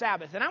idea of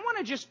Sabbath. And I want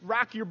to just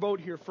rock your boat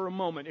here for a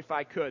moment, if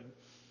I could.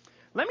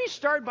 Let me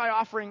start by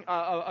offering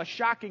a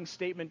shocking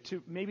statement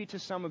to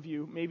some of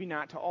you, maybe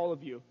not to all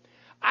of you.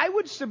 I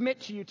would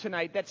submit to you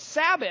tonight that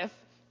Sabbath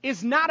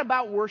is not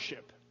about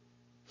worship,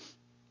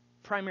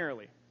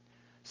 primarily.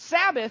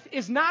 Sabbath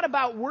is not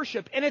about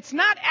worship, and it's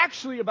not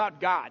actually about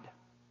God.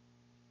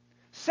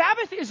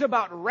 Sabbath is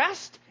about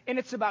rest, and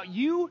it's about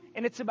you,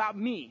 and it's about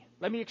me.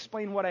 Let me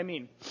explain what I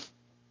mean.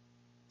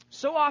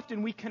 So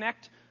often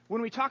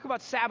when we talk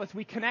about Sabbath,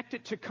 we connect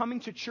it to coming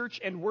to church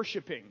and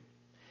worshiping.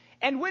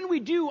 And when we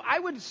do, I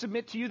would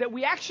submit to you that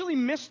we actually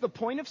miss the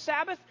point of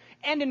Sabbath,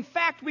 and in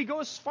fact, we go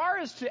as far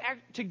as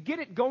to get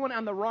it going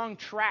on the wrong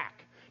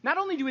track. Not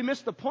only do we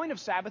miss the point of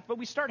Sabbath, but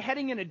we start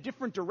heading in a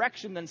different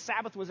direction than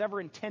Sabbath was ever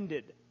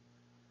intended.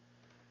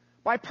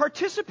 By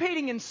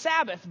participating in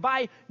Sabbath,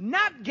 by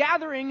not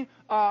gathering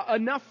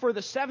enough for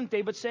the seventh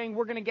day, but saying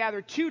we're going to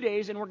gather 2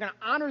 days and we're going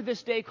to honor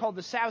this day called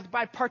the Sabbath,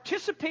 by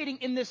participating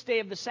in this day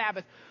of the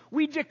Sabbath,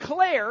 we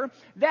declare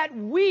that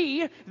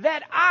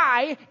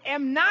I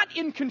am not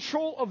in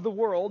control of the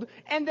world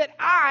and that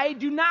I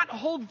do not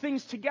hold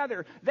things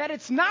together. That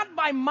it's not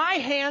by my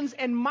hands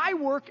and my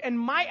work and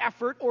my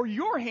effort, or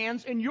your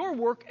hands and your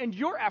work and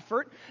your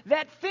effort,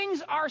 that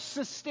things are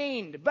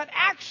sustained, but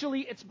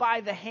actually it's by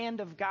the hand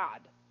of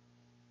God.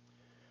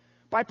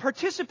 By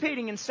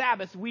participating in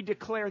Sabbath, we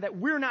declare that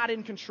we're not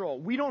in control.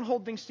 We don't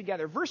hold things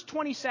together. Verse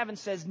 27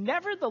 says,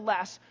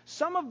 "Nevertheless,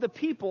 some of the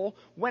people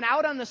went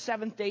out on the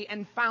seventh day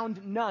and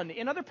found none."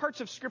 In other parts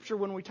of Scripture,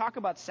 when we talk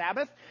about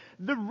Sabbath,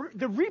 the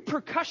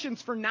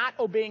repercussions for not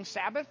obeying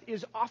Sabbath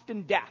is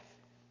often death.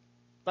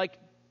 Like,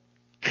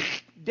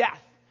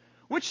 death.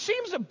 Which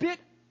seems a bit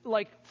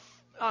like,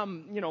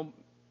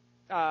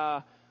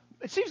 it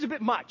seems a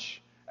bit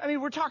much. I mean,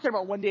 we're talking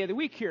about 1 day of the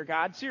week here,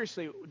 God.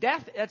 Seriously,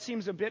 death, that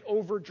seems a bit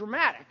over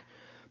dramatic.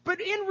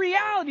 But in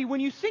reality, when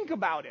you think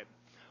about it,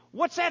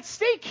 what's at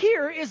stake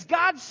here is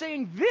God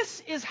saying,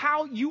 this is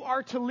how you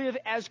are to live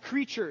as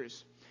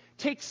creatures.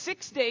 Take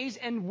 6 days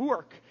and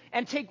work,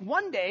 and take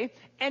 1 day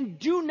and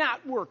do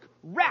not work.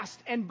 Rest.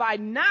 And by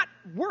not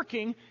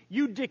working,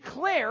 you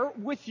declare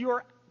with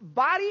your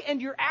body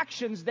and your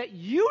actions that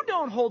you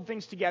don't hold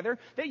things together,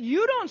 that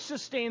you don't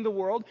sustain the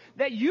world,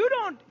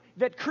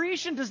 that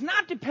creation does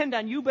not depend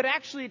on you, but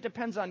actually it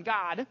depends on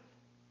God.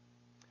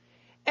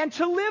 And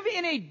to live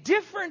in a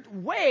different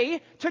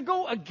way, to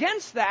go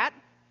against that,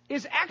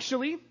 is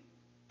actually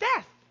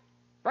death.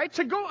 Right?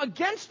 To go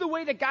against the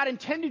way that God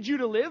intended you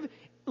to live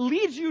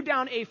leads you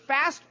down a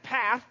fast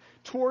path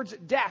towards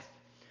death.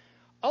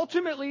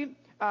 Ultimately,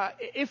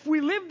 if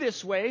we live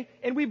this way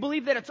and we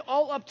believe that it's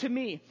all up to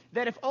me,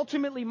 that if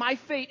ultimately my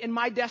fate and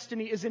my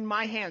destiny is in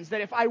my hands,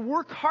 that if I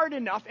work hard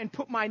enough and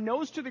put my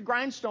nose to the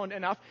grindstone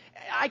enough,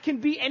 I can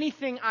be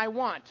anything I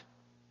want,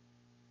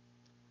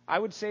 I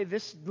would say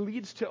this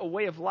leads to a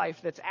way of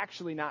life that's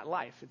actually not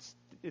life.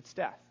 It's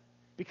death.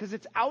 Because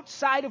it's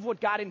outside of what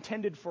God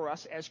intended for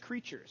us as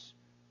creatures.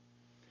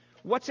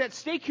 What's at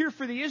stake here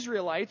for the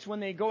Israelites when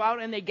they go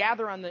out and they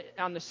gather on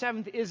the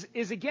seventh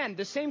is again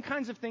the same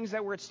kinds of things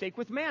that were at stake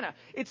with manna.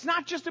 It's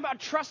not just about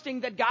trusting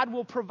that God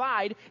will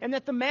provide and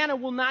that the manna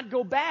will not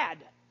go bad.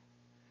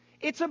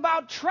 It's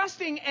about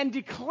trusting and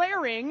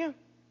declaring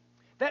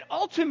that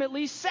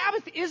ultimately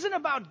Sabbath isn't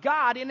about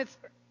God, and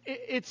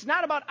it's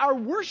not about our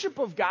worship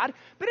of God,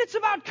 but it's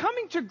about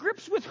coming to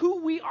grips with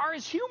who we are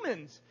as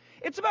humans.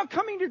 It's about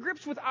coming to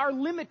grips with our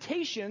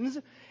limitations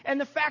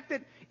and the fact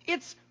that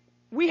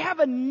we have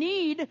a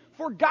need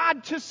for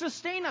God to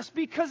sustain us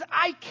because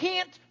I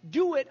can't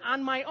do it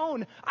on my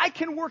own. I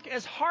can work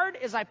as hard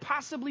as I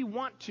possibly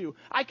want to.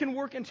 I can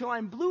work until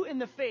I'm blue in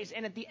the face,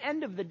 and at the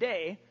end of the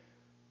day,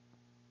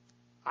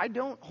 I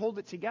don't hold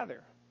it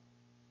together.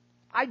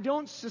 I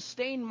don't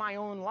sustain my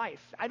own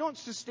life. I don't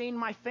sustain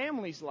my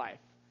family's life.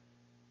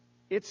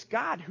 It's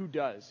God who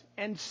does.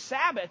 And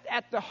Sabbath,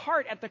 at the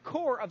heart, at the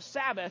core of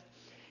Sabbath,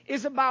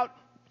 is about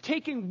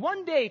taking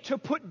 1 day to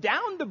put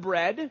down the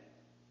bread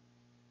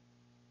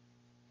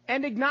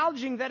and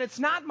acknowledging that it's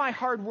not my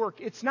hard work,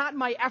 it's not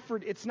my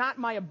effort, it's not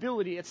my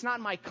ability, it's not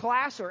my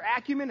class or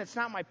acumen, it's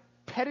not my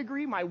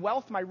pedigree, my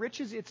wealth, my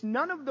riches. It's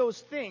none of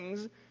those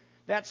things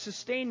that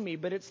sustain me,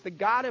 but it's the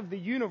God of the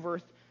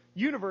universe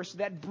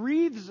that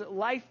breathes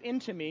life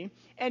into me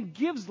and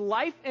gives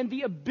life and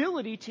the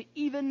ability to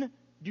even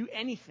do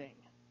anything.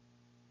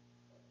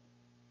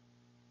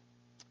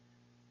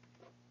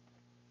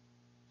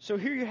 So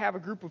here you have a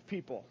group of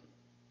people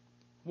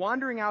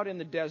wandering out in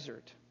the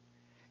desert,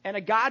 and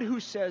a God who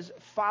says,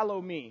 "Follow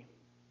me."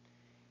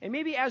 And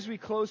maybe as we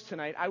close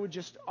tonight, I would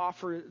just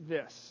offer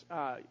this.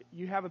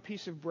 You have a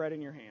piece of bread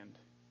in your hand.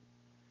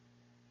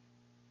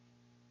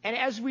 And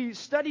as we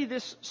study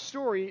this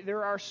story,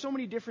 there are so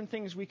many different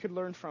things we could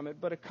learn from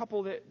it, but a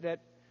couple that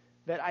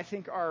I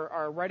think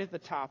are right at the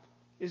top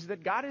is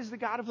that God is the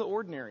God of the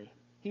ordinary.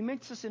 He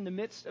meets us in the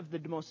midst of the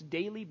most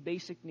daily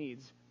basic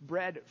needs: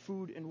 bread,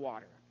 food, and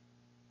water.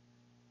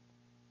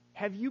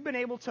 Have you been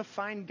able to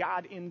find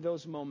God in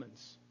those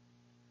moments?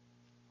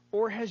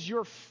 Or has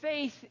your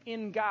faith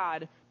in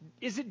God,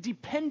 is it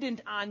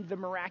dependent on the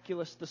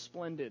miraculous, the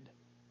splendid?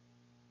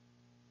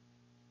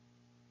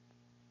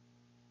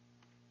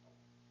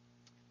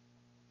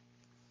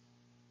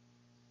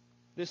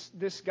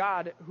 This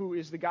God, who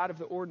is the God of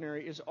the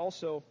ordinary, is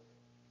also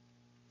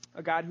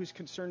a God who's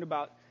concerned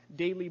about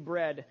daily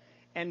bread.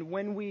 And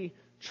when we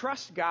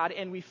trust God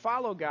and we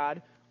follow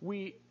God,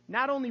 we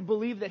not only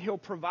believe that He'll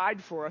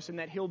provide for us and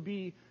that He'll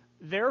be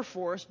there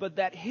for us, but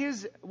that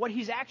what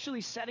He's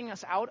actually setting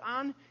us out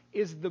on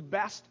is the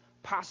best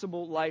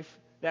possible life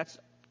that's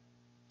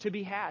to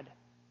be had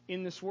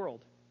in this world.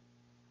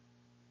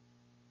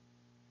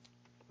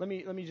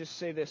 let me just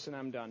say this and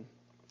I'm done.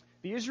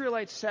 The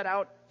Israelites set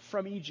out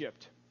from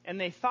Egypt, and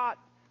they thought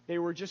they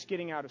were just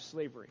getting out of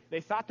slavery.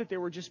 They thought that they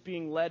were just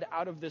being led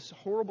out of this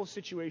horrible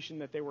situation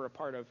that they were a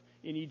part of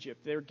in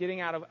Egypt. They were getting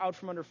out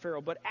from under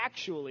Pharaoh. But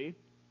actually,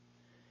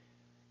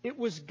 it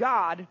was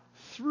God,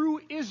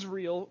 through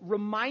Israel,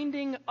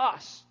 reminding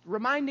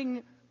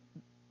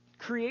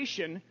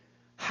creation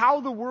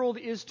how the world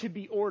is to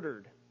be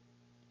ordered.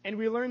 And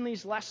we learn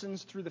these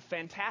lessons through the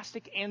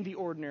fantastic and the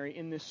ordinary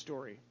in this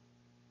story.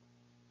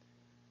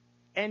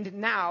 And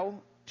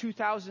now,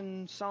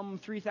 3,000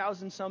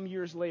 some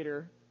years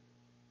later,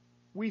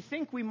 we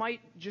think we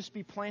might just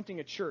be planting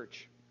a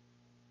church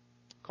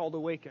called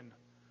Awaken.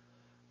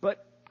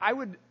 But I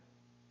would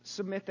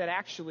submit that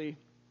actually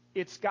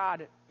it's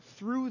God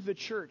through the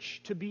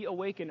church to be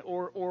Awaken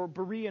or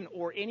Berean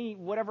or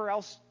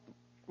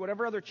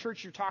whatever other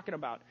church you're talking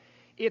about.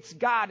 It's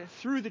God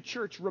through the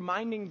church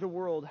reminding the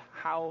world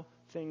how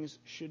things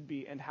should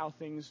be and how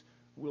things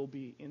will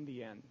be in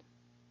the end.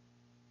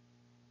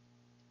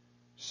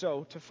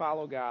 So, to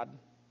follow God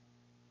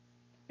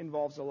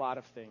involves a lot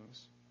of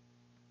things.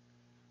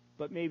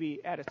 But maybe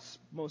at its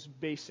most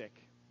basic,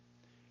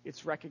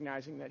 it's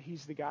recognizing that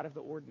He's the God of the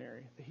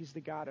ordinary, that He's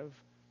the God of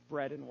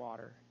bread and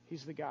water.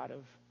 He's the God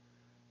of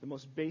the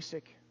most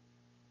basic,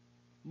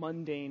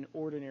 mundane,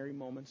 ordinary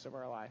moments of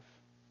our life.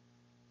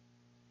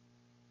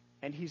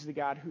 And He's the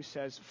God who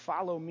says,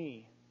 follow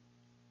me.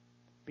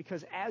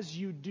 Because as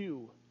you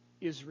do,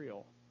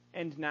 Israel,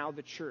 and now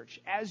the church,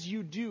 as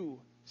you do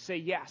say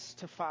yes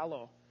to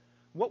follow,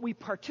 what we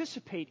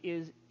participate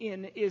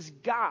in is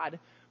God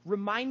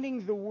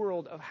reminding the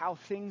world of how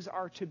things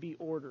are to be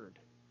ordered,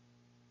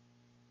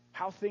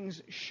 how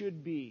things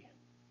should be,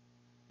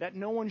 that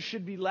no one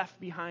should be left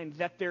behind,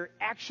 that there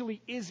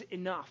actually is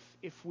enough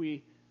if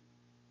we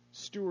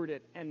steward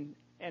it and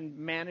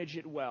manage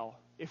it well,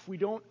 if we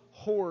don't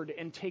hoard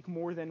and take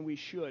more than we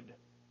should.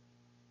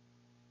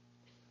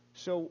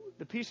 So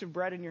the piece of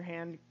bread in your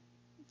hand,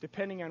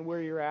 depending on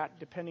where you're at,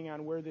 depending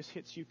on where this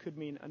hits you, could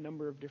mean a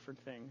number of different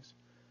things.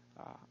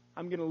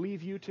 I'm going to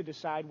leave you to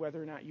decide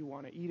whether or not you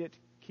want to eat it,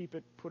 keep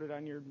it, put it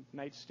on your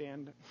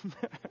nightstand,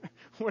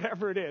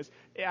 whatever it is.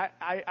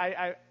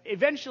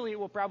 Eventually, it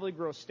will probably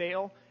grow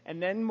stale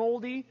and then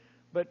moldy,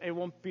 but it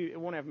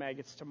won't have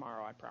maggots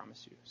tomorrow, I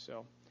promise you.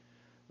 So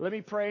let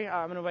me pray.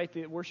 I'm going to invite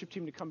the worship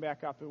team to come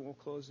back up, and we'll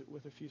close it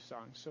with a few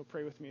songs. So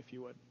pray with me if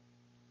you would.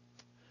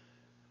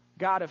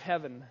 God of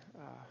heaven,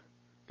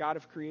 God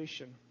of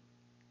creation,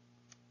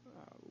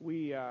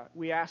 we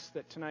ask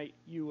that tonight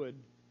you would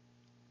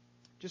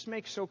just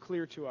make so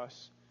clear to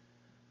us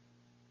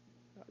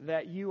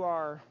that you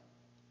are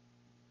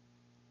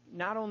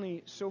not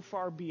only so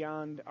far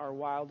beyond our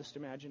wildest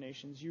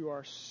imaginations, you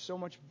are so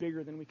much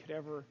bigger than we could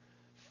ever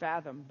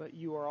fathom, but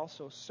you are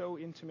also so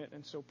intimate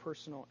and so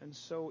personal and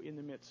so in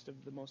the midst of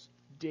the most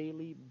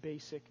daily,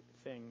 basic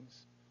things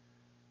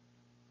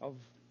of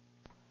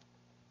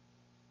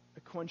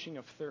the quenching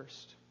of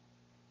thirst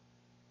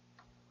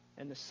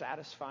and the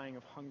satisfying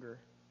of hunger.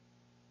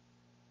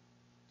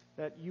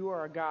 That you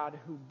are a God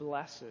who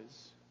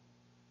blesses,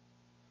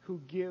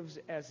 who gives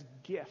as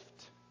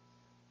gift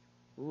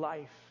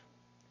life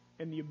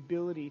and the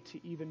ability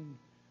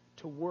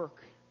to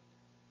work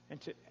and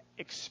to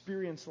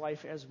experience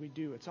life as we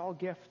do. It's all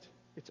gift.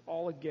 It's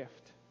all a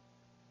gift.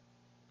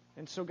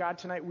 And so, God,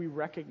 tonight we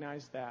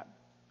recognize that.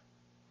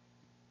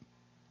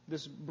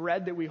 This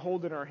bread that we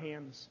hold in our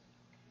hands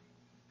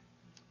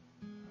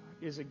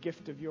is a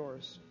gift of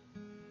yours.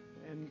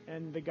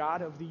 And the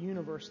God of the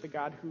universe, the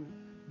God who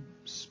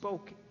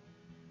spoke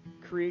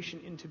creation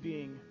into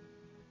being,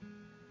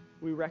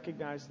 we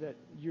recognize that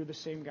you're the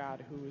same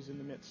God who is in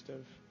the midst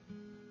of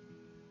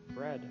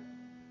bread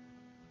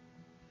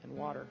and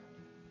water.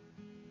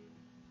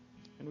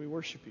 And we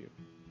worship you.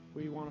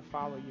 We want to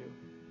follow you.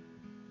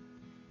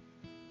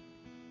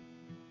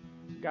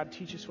 God,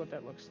 teach us what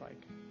that looks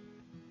like.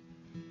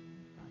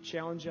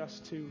 Challenge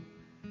us to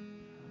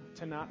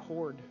not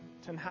hoard,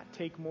 to not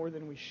take more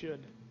than we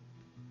should,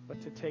 but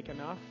to take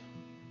enough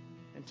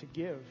and to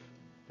give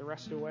the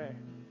rest away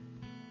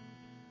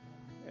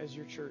as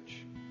your church.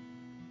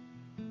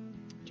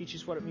 Teach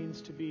us what it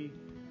means to be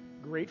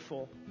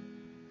grateful,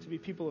 to be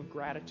people of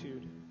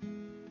gratitude.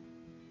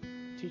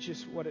 Teach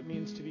us what it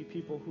means to be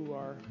people who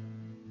are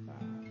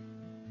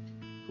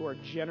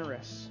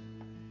generous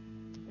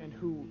and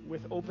who,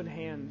 with open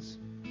hands,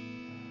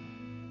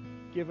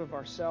 give of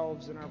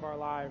ourselves and of our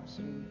lives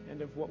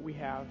and of what we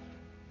have.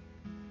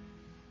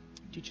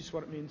 Teach us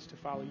what it means to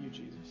follow you,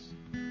 Jesus.